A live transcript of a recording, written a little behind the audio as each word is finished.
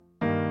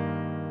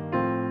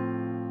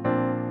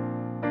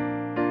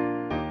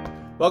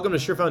Welcome to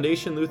Sure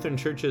Foundation Lutheran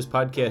Church's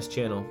podcast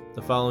channel.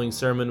 The following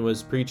sermon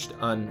was preached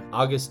on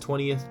August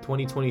 20th,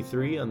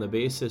 2023 on the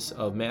basis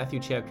of Matthew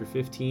chapter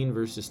 15,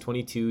 verses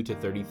 22 to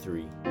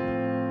 33.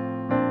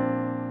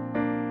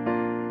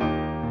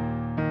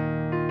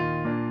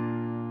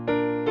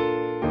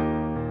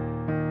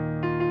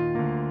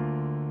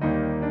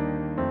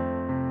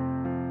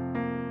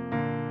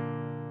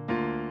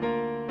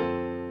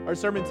 Our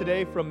sermon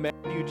today from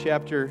Matthew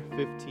chapter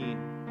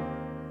 15.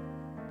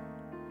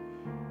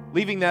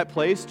 Leaving that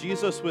place,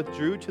 Jesus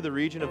withdrew to the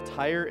region of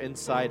Tyre and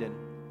Sidon.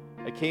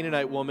 A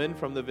Canaanite woman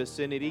from the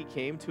vicinity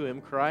came to him,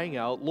 crying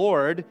out,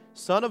 "Lord,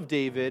 Son of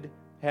David,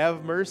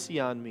 have mercy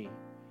on me.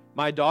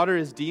 My daughter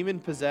is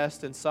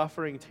demon-possessed and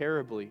suffering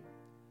terribly."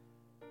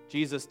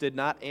 Jesus did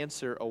not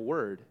answer a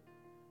word.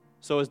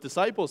 So his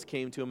disciples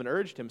came to him and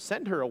urged him,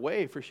 "Send her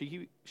away, for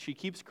she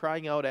keeps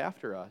crying out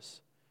after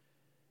us."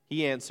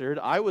 He answered,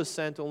 "I was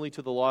sent only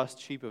to the lost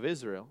sheep of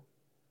Israel."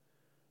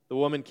 The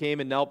woman came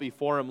and knelt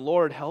before him.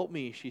 "Lord, help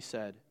me," she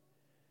said.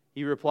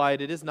 He replied,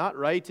 "It is not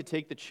right to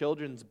take the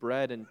children's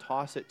bread and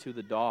toss it to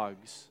the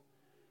dogs."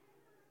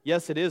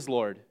 "Yes, it is,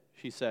 Lord,"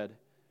 she said.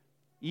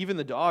 "Even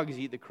the dogs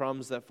eat the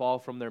crumbs that fall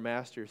from their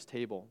master's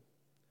table."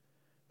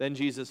 Then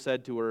Jesus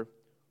said to her,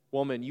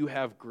 "Woman, you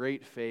have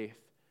great faith.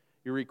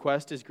 Your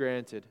request is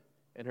granted."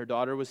 And her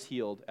daughter was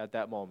healed at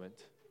that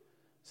moment.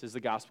 This is the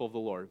gospel of the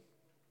Lord.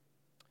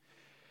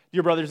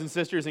 Dear brothers and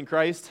sisters in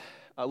Christ,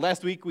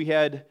 last week we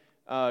had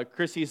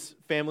Chrissy's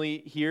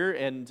family here,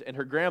 and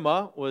her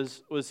grandma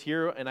was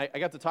here, and I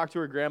got to talk to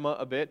her grandma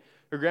a bit.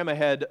 Her grandma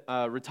had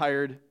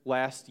retired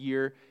last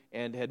year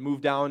and had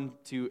moved down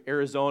to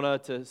Arizona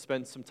to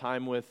spend some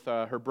time with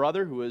her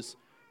brother who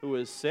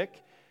was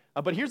sick.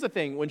 But here's the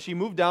thing: when she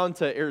moved down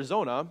to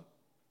Arizona,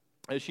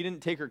 she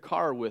didn't take her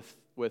car with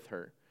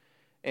her,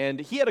 and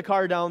he had a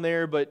car down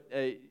there, but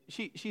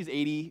she's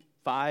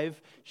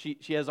 85.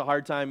 She has a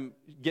hard time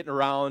getting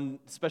around,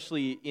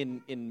 especially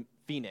in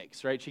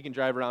Phoenix, right? She can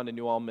drive around in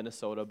New Ulm,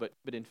 Minnesota, but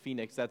in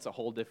Phoenix, that's a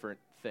whole different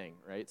thing,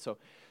 right? So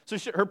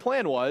her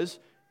plan was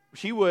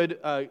she would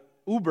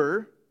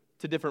Uber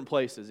to different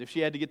places. If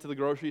she had to get to the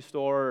grocery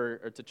store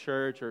or to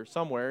church or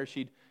somewhere,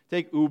 she'd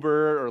take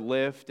Uber or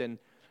Lyft,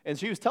 and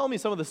she was telling me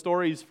some of the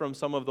stories from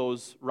some of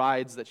those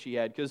rides that she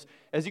had, because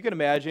as you can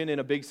imagine, in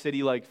a big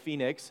city like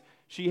Phoenix,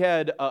 she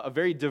had a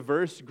very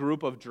diverse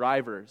group of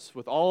drivers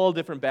with all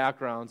different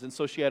backgrounds, and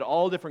so she had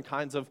all different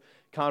kinds of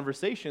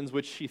conversations,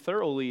 which she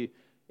thoroughly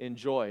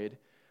enjoyed.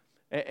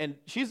 And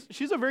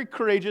she's a very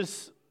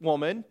courageous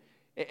woman,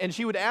 and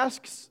she would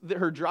ask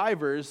her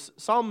drivers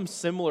some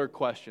similar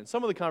questions.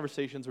 Some of the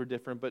conversations were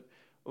different, but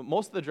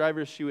most of the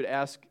drivers, she would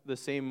ask the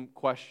same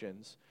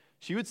questions.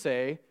 She would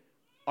say,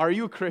 "Are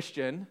you a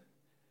Christian?"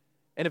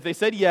 And if they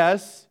said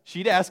yes,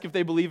 she'd ask if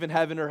they believe in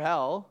heaven or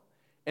hell.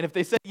 And if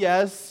they said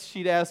yes,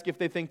 she'd ask if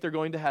they think they're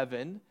going to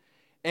heaven.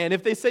 And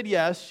if they said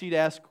yes, she'd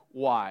ask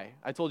why.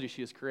 I told you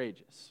she is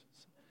courageous.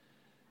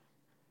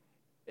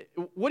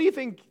 What do you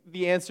think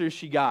the answer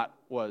she got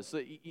was?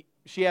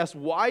 She asked,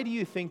 "Why do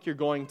you think you're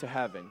going to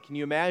heaven?" Can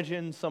you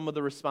imagine some of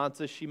the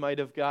responses she might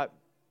have got?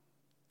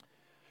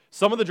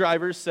 Some of the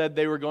drivers said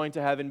they were going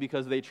to heaven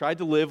because they tried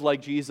to live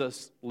like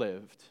Jesus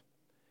lived.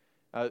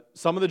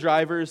 Some of the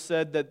drivers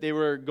said that they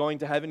were going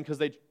to heaven because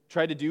they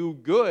tried to do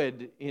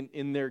good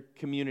in their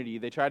community.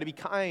 They tried to be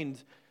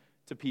kind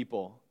to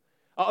people.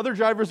 Other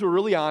drivers were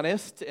really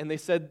honest, and they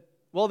said,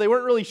 well, they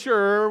weren't really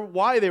sure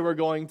why they were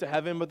going to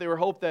heaven, but they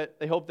hoped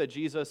that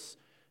Jesus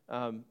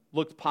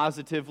looked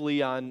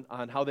positively on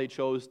how they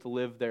chose to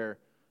live their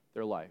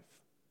life.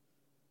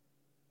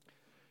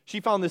 She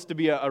found this to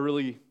be a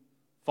really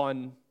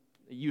fun,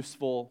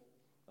 useful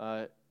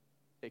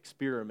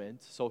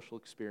experiment, social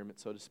experiment,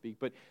 so to speak.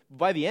 But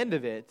by the end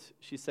of it,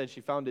 she said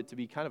she found it to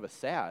be kind of a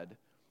sad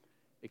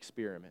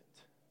experiment.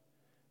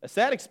 A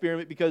sad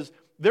experiment because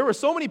there were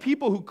so many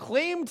people who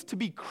claimed to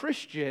be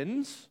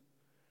Christians,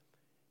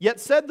 yet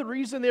said the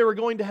reason they were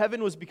going to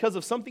heaven was because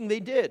of something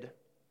they did,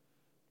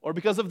 or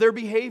because of their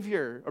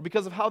behavior, or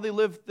because of how they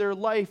lived their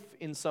life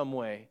in some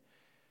way.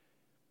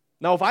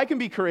 Now, if I can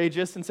be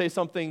courageous and say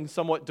something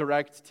somewhat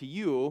direct to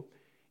you,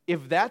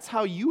 if that's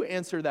how you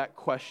answer that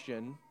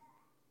question,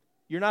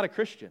 you're not a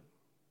Christian.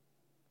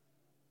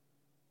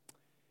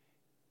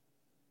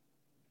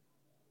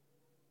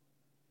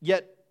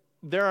 Yet,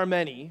 there are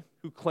many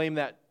who claim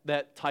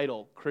that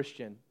title,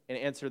 Christian, and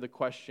answer the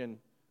question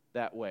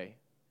that way.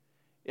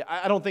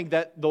 I don't think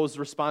that those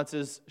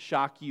responses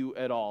shock you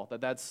at all,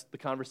 that's the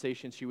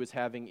conversation she was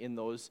having in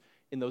those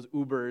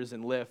Ubers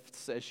and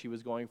Lyfts as she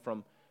was going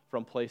from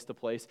place to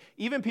place.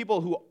 Even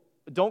people who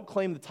don't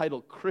claim the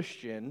title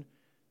Christian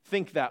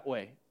think that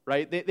way,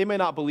 right? They may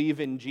not believe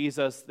in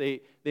Jesus.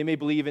 They may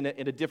believe in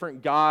a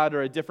different God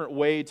or a different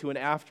way to an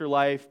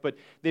afterlife, but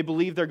they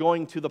believe they're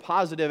going to the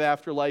positive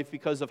afterlife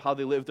because of how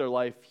they live their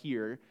life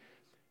here.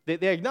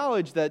 They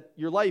acknowledge that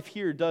your life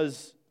here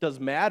does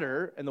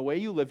matter, and the way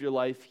you live your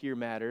life here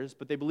matters,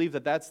 but they believe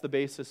that that's the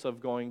basis of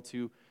going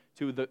to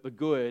the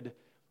good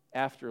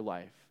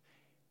afterlife.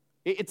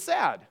 It's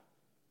sad,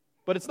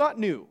 but it's not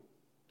new.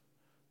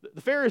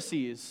 The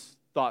Pharisees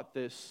thought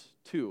this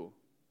too.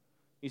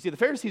 You see, the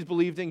Pharisees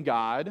believed in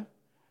God,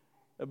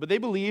 but they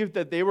believed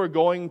that they were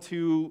going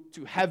to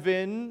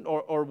heaven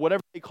or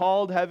whatever they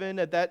called heaven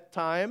at that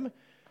time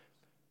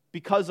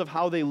because of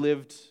how they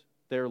lived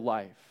their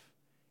life.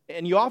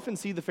 And you often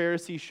see the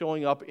Pharisees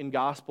showing up in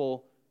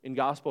gospel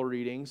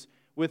readings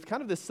with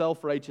kind of this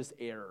self-righteous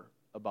air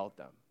about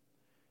them.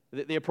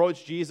 They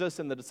approach Jesus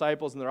and the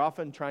disciples, and they're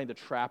often trying to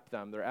trap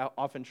them. They're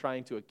often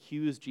trying to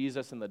accuse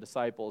Jesus and the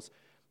disciples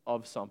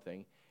of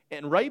something.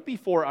 And right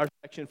before our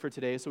section for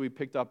today, so we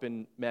picked up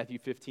in Matthew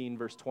 15,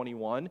 verse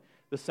 21,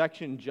 the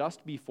section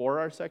just before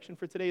our section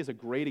for today is a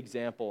great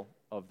example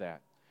of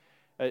that.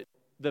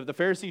 The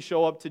Pharisees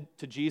show up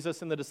to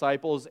Jesus and the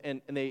disciples,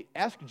 and they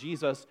ask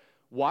Jesus,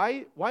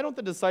 why don't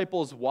the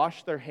disciples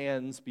wash their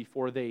hands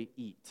before they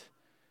eat?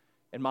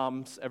 And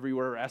moms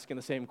everywhere are asking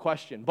the same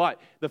question.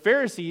 But the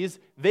Pharisees,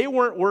 they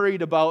weren't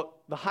worried about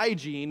the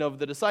hygiene of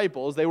the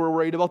disciples. They were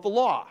worried about the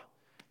law.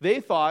 They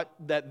thought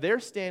that their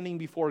standing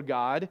before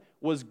God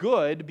was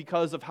good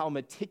because of how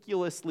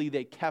meticulously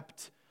they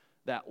kept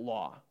that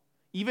law.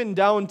 Even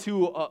down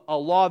to a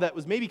law that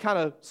was maybe kind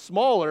of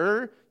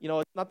smaller. You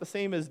know, it's not the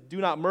same as do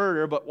not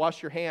murder, but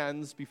wash your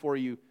hands before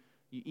you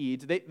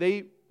eat.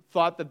 They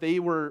thought that they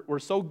were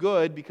so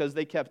good because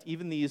they kept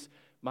even these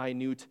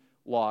minute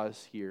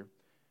laws here.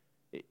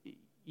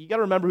 You got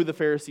to remember who the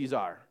Pharisees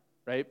are,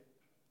 right?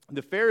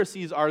 The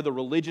Pharisees are the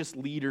religious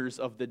leaders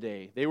of the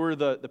day. They were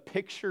the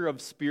picture of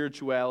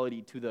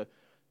spirituality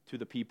to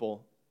the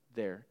people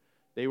there.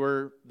 They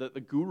were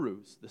the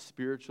gurus, the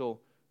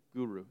spiritual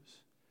gurus.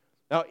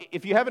 Now,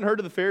 if you haven't heard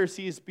of the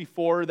Pharisees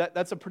before,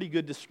 that's a pretty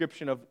good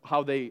description of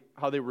how they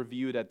were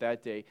viewed at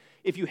that day.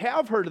 If you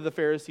have heard of the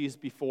Pharisees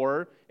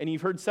before, and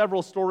you've heard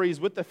several stories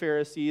with the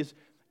Pharisees,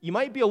 you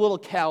might be a little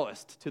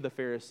calloused to the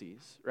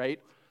Pharisees, right?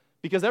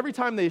 Because every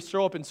time they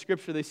show up in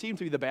Scripture, they seem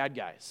to be the bad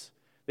guys.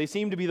 They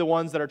seem to be the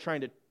ones that are trying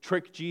to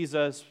trick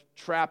Jesus,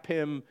 trap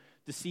him,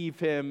 deceive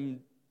him,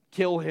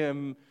 kill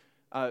him.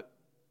 But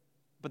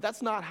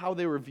that's not how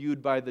they were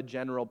viewed by the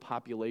general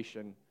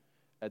population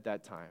at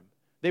that time.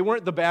 They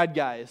weren't the bad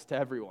guys to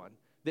everyone.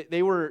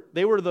 They were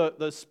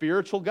the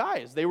spiritual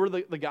guys. They were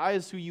the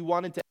guys who you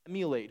wanted to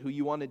emulate, who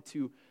you wanted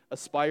to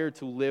aspire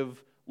to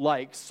live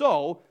like.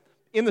 So,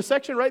 in the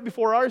section right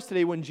before ours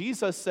today, when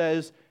Jesus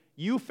says,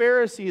 "You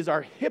Pharisees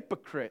are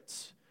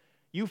hypocrites.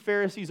 You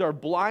Pharisees are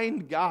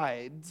blind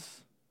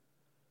guides."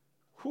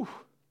 Whew.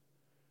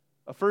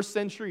 A first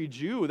century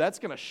Jew, that's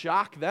going to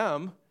shock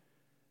them.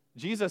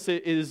 Jesus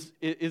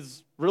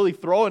is really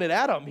throwing it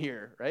at them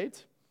here,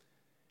 right?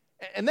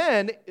 And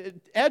then,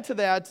 add to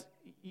that,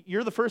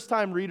 you're the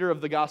first-time reader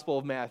of the Gospel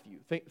of Matthew.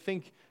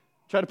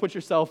 Try to put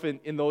yourself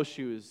in those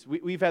shoes.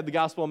 We've had the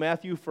Gospel of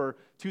Matthew for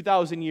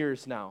 2,000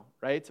 years now,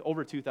 right?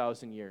 Over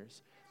 2,000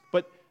 years.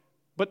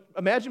 But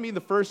imagine being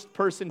the first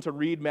person to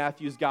read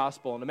Matthew's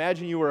Gospel, and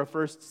imagine you were a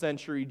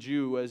first-century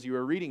Jew as you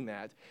were reading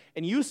that,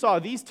 and you saw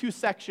these two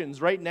sections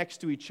right next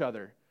to each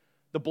other.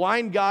 The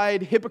blind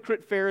guide,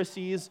 hypocrite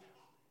Pharisees,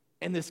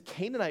 and this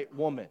Canaanite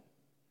woman.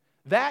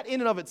 That in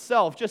and of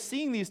itself, just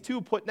seeing these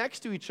two put next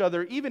to each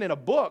other, even in a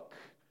book,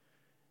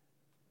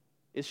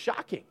 is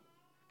shocking.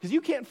 Because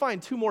you can't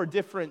find two more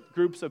different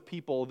groups of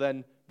people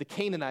than the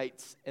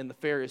Canaanites and the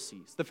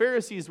Pharisees. The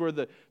Pharisees were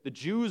the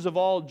Jews of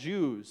all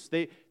Jews.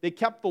 They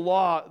kept the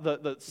law,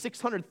 the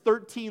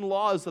 613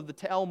 laws of the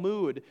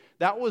Talmud.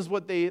 That was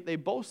what they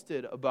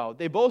boasted about.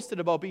 They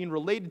boasted about being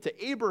related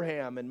to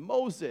Abraham and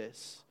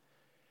Moses.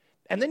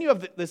 And then you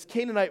have this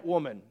Canaanite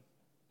woman.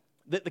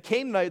 The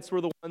Canaanites were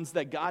the ones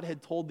that God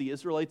had told the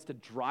Israelites to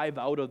drive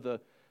out of the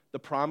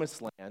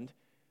promised land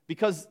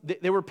because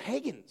they were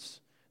pagans.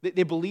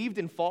 They believed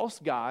in false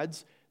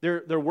gods.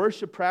 Their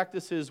worship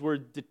practices were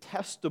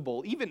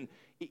detestable.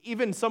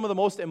 Even some of the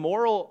most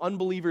immoral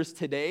unbelievers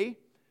today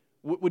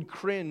would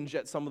cringe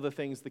at some of the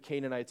things the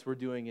Canaanites were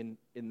doing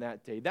in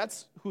that day.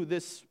 That's who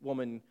this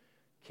woman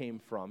came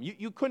from.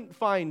 You couldn't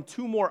find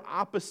two more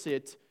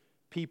opposite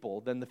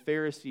people than the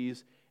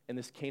Pharisees and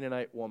this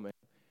Canaanite woman.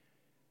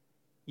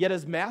 Yet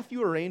as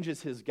Matthew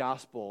arranges his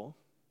gospel,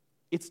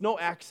 it's no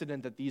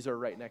accident that these are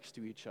right next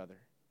to each other.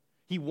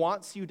 He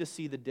wants you to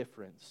see the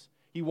difference.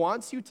 He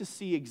wants you to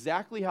see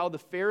exactly how the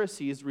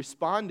Pharisees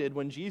responded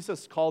when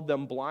Jesus called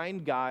them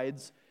blind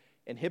guides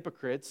and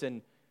hypocrites,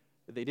 and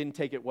they didn't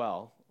take it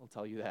well, I'll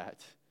tell you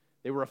that.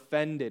 They were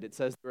offended. It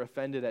says they were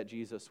offended at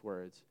Jesus'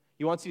 words.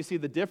 He wants you to see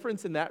the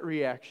difference in that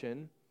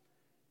reaction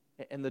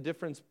and the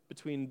difference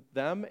between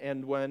them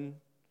and when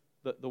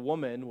the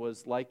woman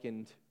was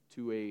likened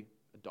to a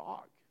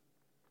dog.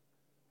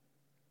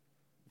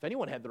 If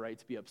anyone had the right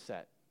to be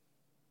upset,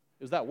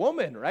 it was that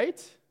woman,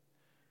 right?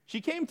 She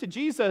came to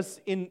Jesus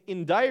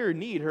in dire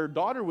need. Her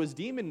daughter was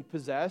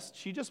demon-possessed.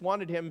 She just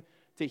wanted him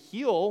to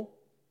heal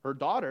her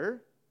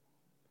daughter.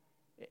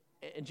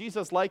 And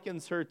Jesus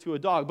likens her to a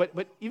dog.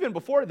 But even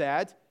before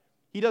that,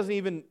 he doesn't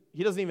even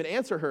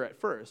answer her at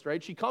first,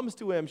 right? She comes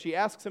to him, she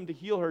asks him to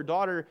heal her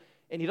daughter,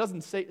 and he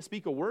doesn't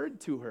speak a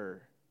word to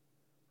her.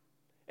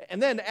 And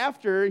then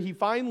after he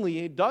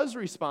finally does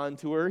respond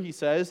to her, he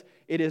says,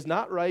 "It is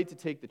not right to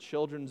take the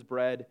children's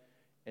bread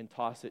and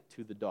toss it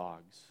to the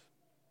dogs."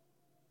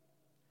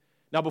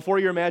 Now, before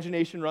your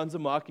imagination runs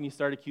amok and you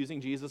start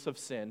accusing Jesus of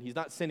sin, he's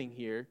not sinning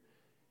here.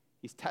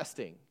 He's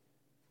testing.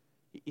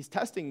 He's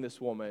testing this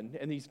woman,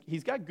 and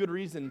he's got good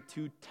reason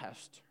to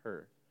test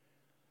her.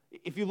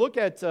 If you look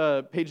at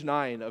page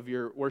 9 of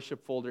your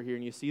worship folder here,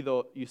 and you see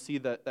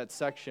that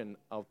section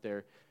out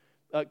there,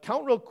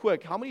 count real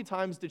quick. How many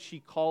times did she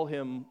call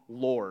him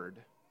Lord?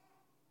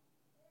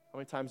 How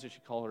many times did she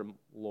call him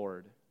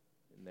Lord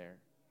in there?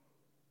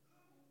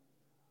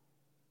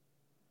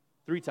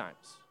 3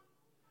 times.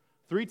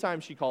 3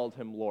 times she called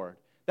him Lord.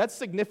 That's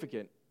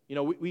significant. You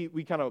know,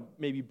 we kind of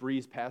maybe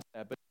breeze past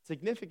that, but it's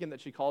significant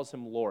that she calls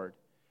him Lord.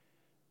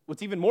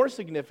 What's even more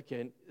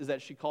significant is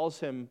that she calls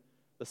him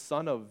the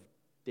son of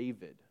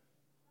David.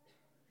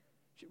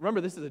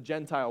 Remember, this is a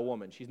Gentile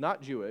woman. She's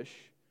not Jewish.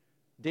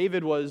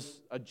 David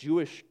was a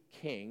Jewish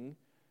king.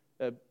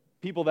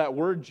 People that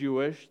were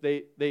Jewish,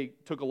 they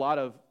took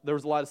there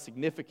was a lot of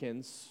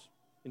significance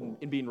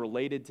in being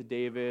related to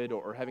David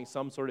or having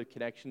some sort of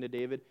connection to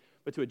David.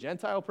 But to a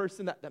Gentile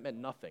person, that meant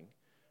nothing,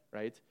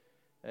 right?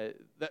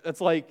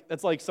 That's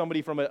like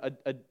somebody from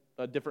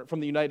a different, from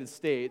the United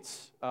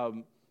States.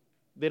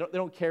 They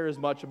don't care as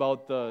much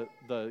about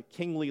the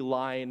kingly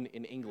line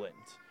in England.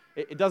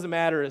 It doesn't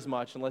matter as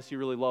much unless you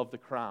really love The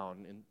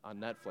Crown on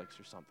Netflix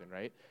or something,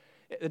 right?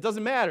 It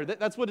doesn't matter.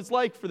 That's what it's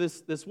like for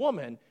this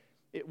woman.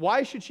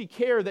 Why should she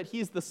care that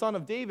he's the son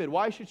of David?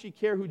 Why should she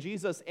care who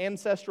Jesus'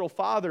 ancestral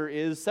father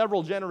is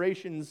several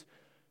generations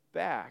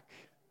back?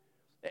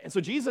 And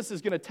so Jesus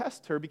is going to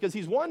test her because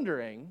he's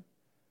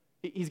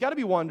got to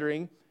be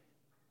wondering,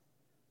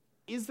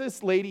 is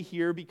this lady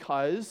here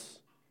because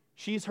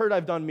she's heard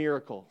I've done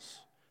miracles?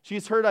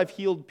 She's heard I've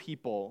healed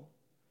people,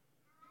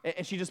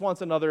 and she just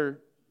wants another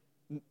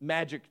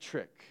magic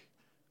trick,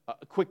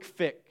 a quick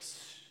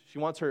fix. She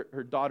wants her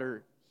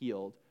daughter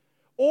healed.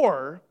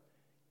 Or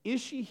is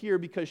she here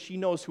because she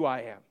knows who I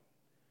am?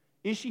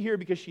 Is she here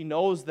because she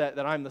knows that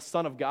I'm the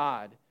Son of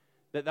God,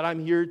 that I'm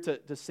here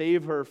to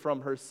save her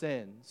from her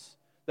sins,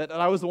 that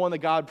I was the one that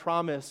God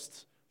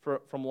promised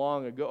from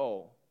long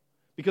ago?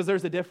 Because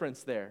there's a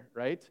difference there,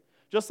 right?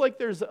 Just like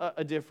there's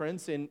a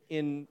difference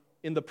in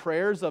the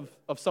prayers of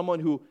someone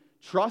who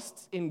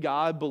trusts in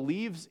God,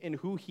 believes in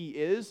who he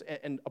is,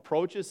 and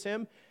approaches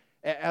him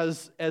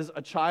as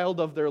a child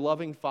of their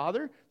loving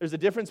Father. There's a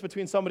difference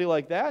between somebody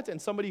like that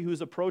and somebody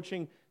who's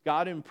approaching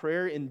God in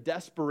prayer in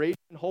desperation,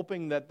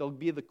 hoping that there'll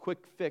be the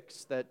quick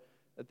fix that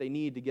they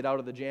need to get out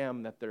of the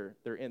jam that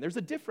they're in. There's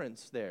a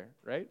difference there,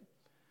 right?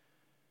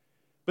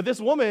 But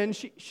this woman,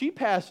 she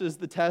passes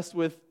the test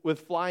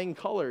with flying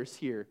colors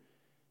here.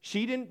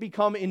 She didn't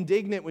become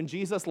indignant when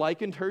Jesus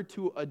likened her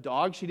to a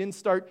dog. She didn't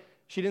start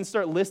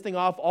listing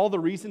off all the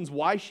reasons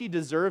why she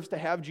deserves to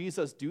have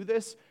Jesus do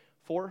this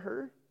for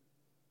her.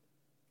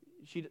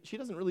 She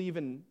doesn't really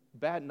even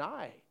bat an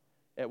eye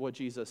at what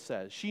Jesus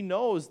says. She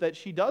knows that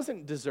she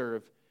doesn't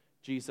deserve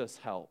Jesus'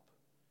 help.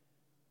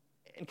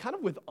 And kind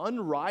of with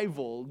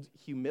unrivaled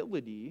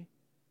humility,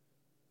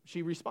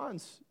 she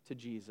responds to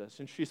Jesus.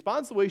 And she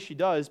responds the way she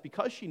does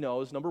because she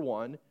knows, number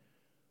one,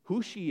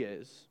 who she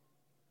is,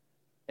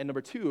 and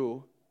number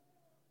two,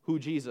 who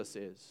Jesus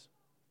is.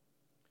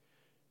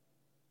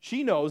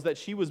 She knows that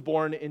she was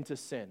born into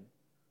sin.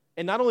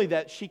 And not only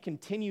that, she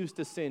continues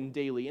to sin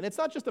daily. And it's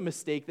not just a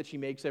mistake that she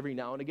makes every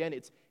now and again.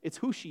 It's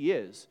who she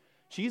is.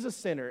 She's a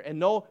sinner.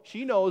 And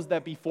she knows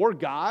that before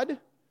God,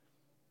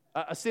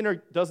 a sinner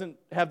doesn't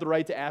have the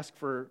right to ask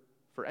for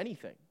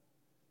anything.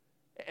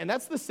 And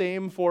that's the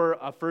same for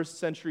a first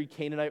century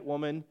Canaanite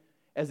woman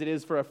as it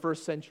is for a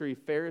first century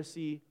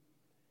Pharisee,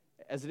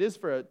 as it is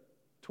for a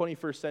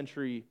 21st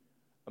century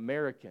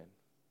American.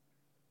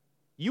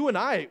 You and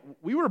I,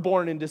 we were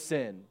born into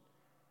sin.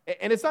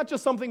 And it's not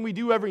just something we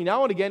do every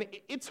now and again.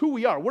 It's who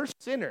we are. We're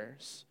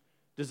sinners,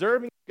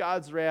 deserving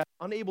God's wrath,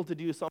 unable to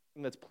do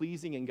something that's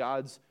pleasing in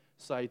God's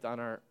sight on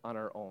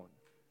our own.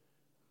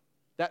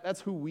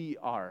 That's who we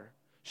are.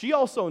 She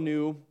also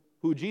knew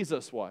who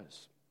Jesus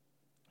was.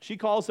 She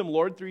calls him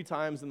Lord 3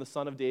 times and the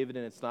Son of David,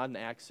 and it's not an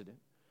accident.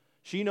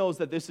 She knows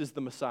that this is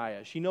the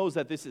Messiah. She knows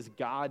that this is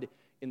God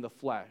in the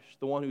flesh,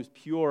 the one who's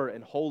pure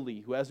and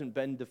holy, who hasn't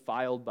been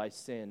defiled by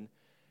sin.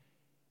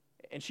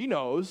 And she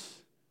knows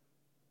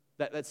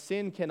that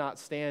sin cannot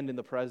stand in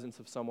the presence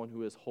of someone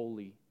who is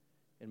holy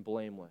and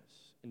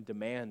blameless and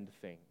demand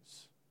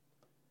things.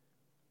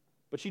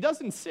 But she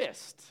does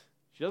insist.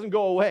 She doesn't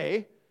go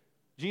away.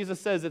 Jesus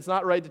says it's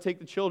not right to take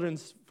the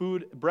children's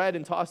bread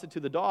and toss it to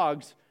the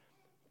dogs,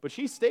 but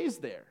she stays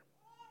there.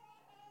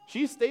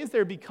 She stays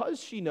there because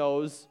she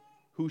knows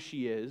who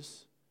she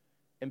is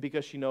and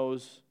because she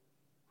knows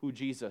who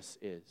Jesus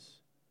is.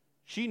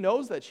 She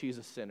knows that she's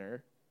a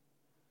sinner,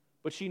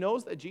 but she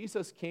knows that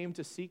Jesus came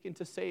to seek and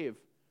to save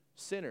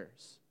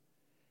sinners.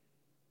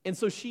 And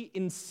so she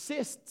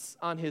insists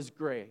on his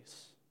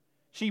grace.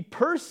 She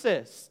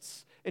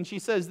persists, and she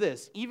says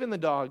this, even the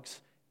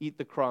dogs eat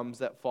the crumbs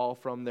that fall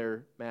from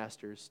their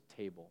master's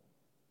table.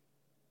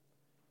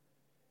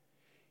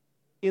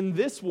 In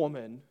this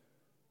woman,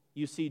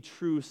 you see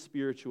true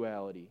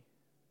spirituality.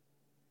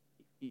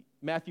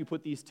 Matthew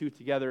put these two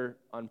together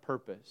on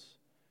purpose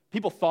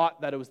People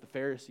thought that it was the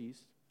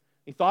Pharisees.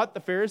 He thought the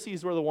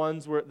Pharisees were the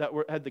ones that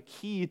had the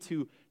key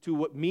to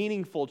what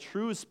meaningful,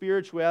 true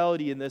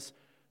spirituality in this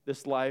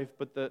life,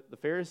 but the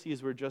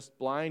Pharisees were just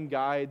blind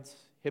guides,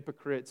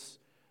 hypocrites,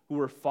 who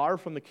were far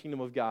from the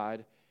kingdom of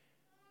God.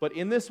 But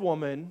in this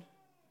woman,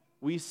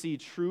 we see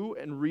true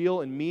and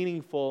real and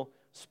meaningful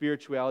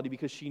spirituality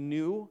because she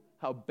knew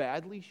how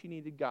badly she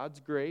needed God's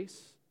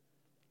grace,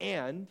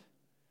 and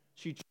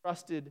she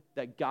trusted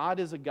that God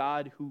is a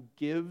God who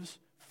gives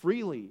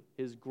freely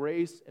His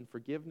grace and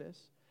forgiveness,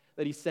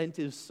 that He sent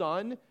His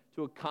Son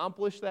to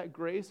accomplish that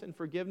grace and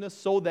forgiveness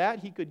so that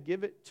He could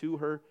give it to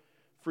her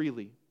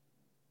freely.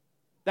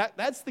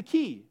 That's the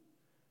key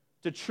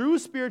to true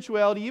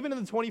spirituality, even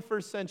in the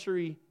 21st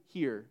century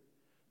here.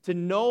 To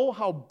know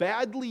how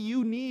badly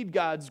you need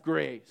God's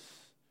grace.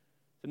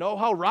 To know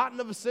how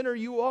rotten of a sinner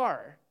you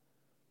are.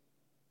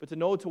 But to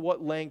know to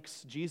what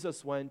lengths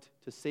Jesus went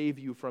to save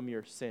you from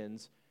your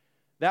sins.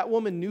 That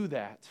woman knew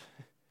that.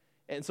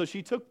 And so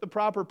she took the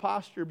proper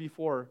posture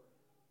before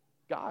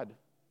God.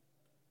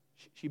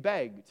 She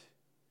begged,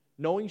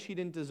 knowing she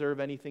didn't deserve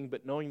anything,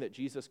 but knowing that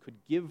Jesus could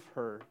give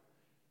her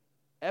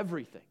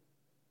everything.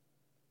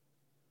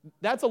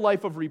 That's a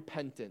life of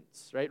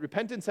repentance, right?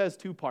 Repentance has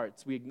two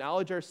parts. We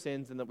acknowledge our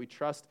sins and that we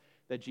trust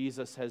that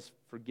Jesus has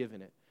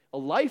forgiven it. A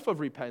life of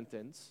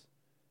repentance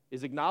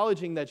is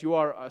acknowledging that you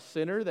are a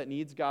sinner that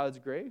needs God's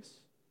grace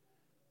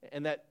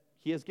and that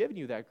He has given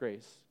you that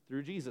grace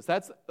through Jesus.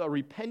 That's a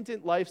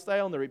repentant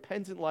lifestyle, and the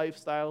repentant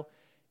lifestyle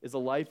is a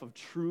life of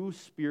true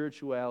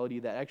spirituality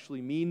that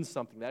actually means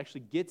something, that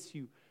actually gets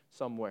you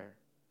somewhere,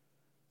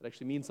 that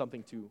actually means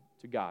something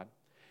to God.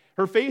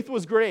 Her faith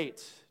was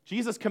great.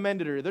 Jesus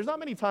commended her. There's not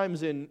many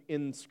times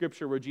in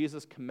Scripture where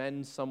Jesus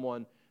commends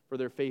someone for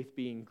their faith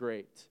being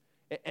great.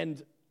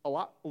 And a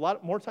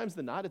lot more times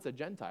than not, it's a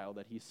Gentile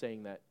that He's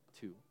saying that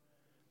to.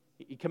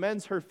 He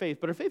commends her faith,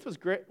 but her faith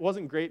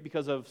wasn't great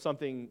because of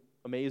something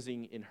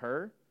amazing in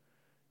her,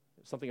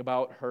 something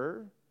about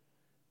her.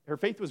 Her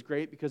faith was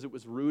great because it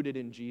was rooted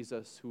in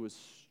Jesus, who was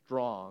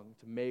strong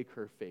to make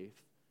her faith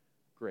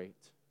great.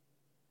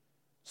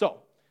 So,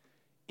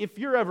 if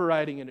you're ever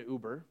riding an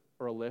Uber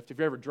or a Lyft, if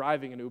you're ever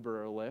driving an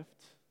Uber or a Lyft,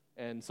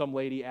 and some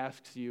lady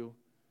asks you,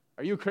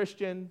 "Are you a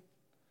Christian?"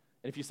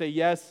 And if you say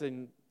yes,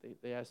 and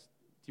they ask,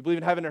 "Do you believe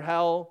in heaven or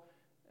hell?"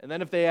 And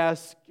then if they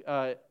ask,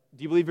 "Do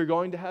you believe you're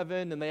going to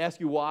heaven?" and they ask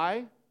you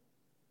why,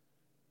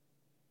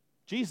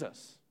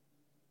 Jesus.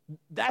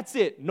 That's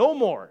it. No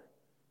more.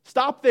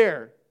 Stop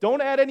there.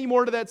 Don't add any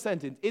more to that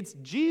sentence. It's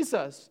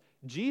Jesus.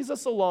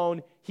 Jesus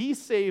alone. He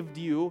saved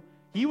you.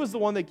 He was the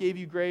one that gave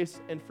you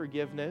grace and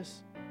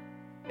forgiveness.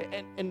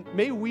 And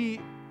may we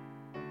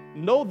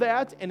know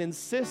that and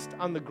insist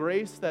on the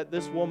grace that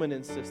this woman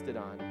insisted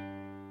on.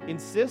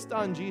 Insist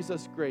on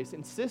Jesus' grace.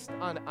 Insist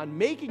on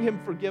making Him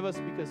forgive us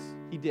because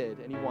He did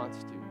and He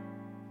wants to.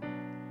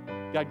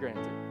 God grant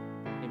it.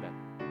 Amen.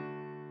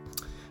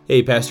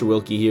 Hey, Pastor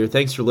Wilkie here.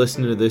 Thanks for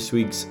listening to this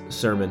week's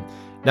sermon.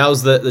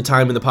 Now's the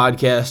time in the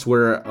podcast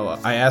where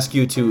I ask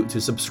you to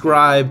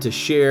subscribe, to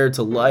share,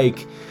 to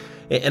like.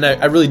 And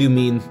I really do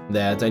mean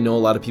that. I know a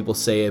lot of people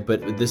say it,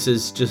 but this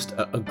is just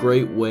a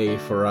great way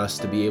for us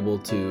to be able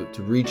to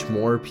reach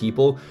more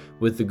people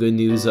with the good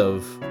news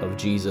of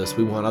Jesus.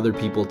 We want other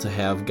people to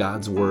have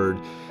God's word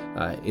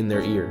in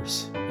their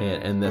ears,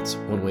 and that's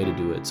one way to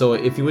do it. So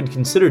if you would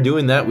consider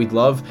doing that, we'd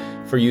love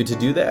for you to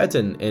do that,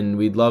 and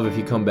we'd love if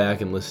you come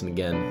back and listen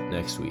again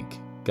next week.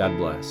 God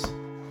bless.